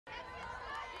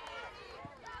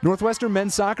Northwestern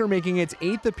men's soccer making its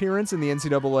 8th appearance in the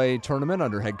NCAA tournament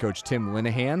under head coach Tim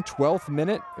Linehan. 12th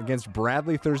minute against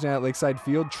Bradley Thursday night at Lakeside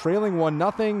Field, trailing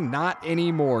 1-0. Not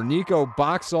anymore. Nico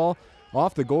Boxall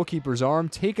off the goalkeeper's arm.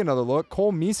 Take another look.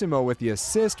 Cole Misimo with the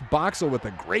assist. Boxall with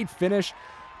a great finish.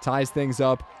 Ties things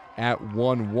up at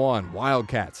 1-1.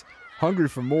 Wildcats hungry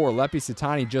for more. Lepi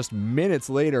Satani just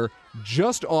minutes later,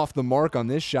 just off the mark on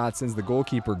this shot, sends the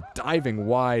goalkeeper diving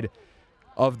wide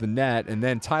of the net. And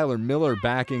then Tyler Miller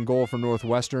back in goal for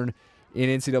Northwestern in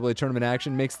NCAA tournament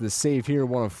action. Makes the save here,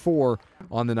 1 of 4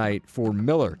 on the night for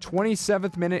Miller.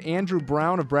 27th minute, Andrew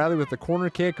Brown of Bradley with the corner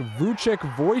kick. Vucek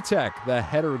Wojtek, the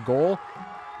header goal.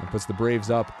 And puts the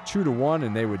Braves up 2-1,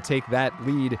 and they would take that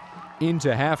lead into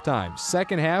halftime.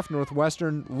 Second half,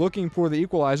 Northwestern looking for the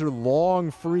equalizer.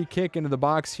 Long free kick into the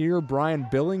box here. Brian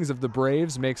Billings of the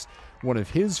Braves makes one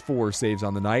of his 4 saves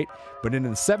on the night. But in the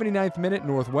 79th minute,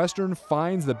 Northwestern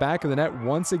finds the back of the net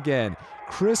once again.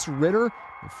 Chris Ritter,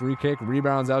 the free kick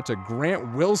rebounds out to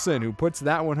Grant Wilson, who puts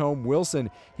that one home. Wilson,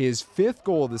 his 5th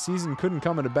goal of the season, couldn't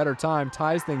come at a better time.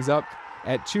 Ties things up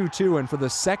at 2-2, and for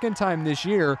the second time this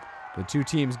year, the two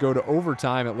teams go to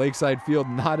overtime at Lakeside Field,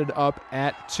 knotted up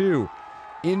at 2.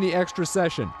 In the extra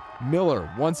session,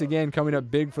 Miller once again coming up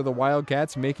big for the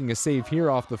Wildcats, making a save here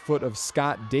off the foot of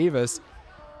Scott Davis.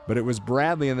 But it was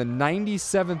Bradley in the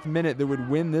 97th minute that would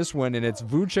win this one, and it's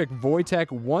Vucek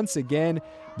Wojtek once again,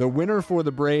 the winner for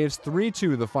the Braves.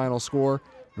 3-2 the final score.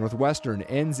 Northwestern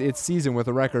ends its season with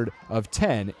a record of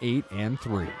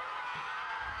 10-8-3.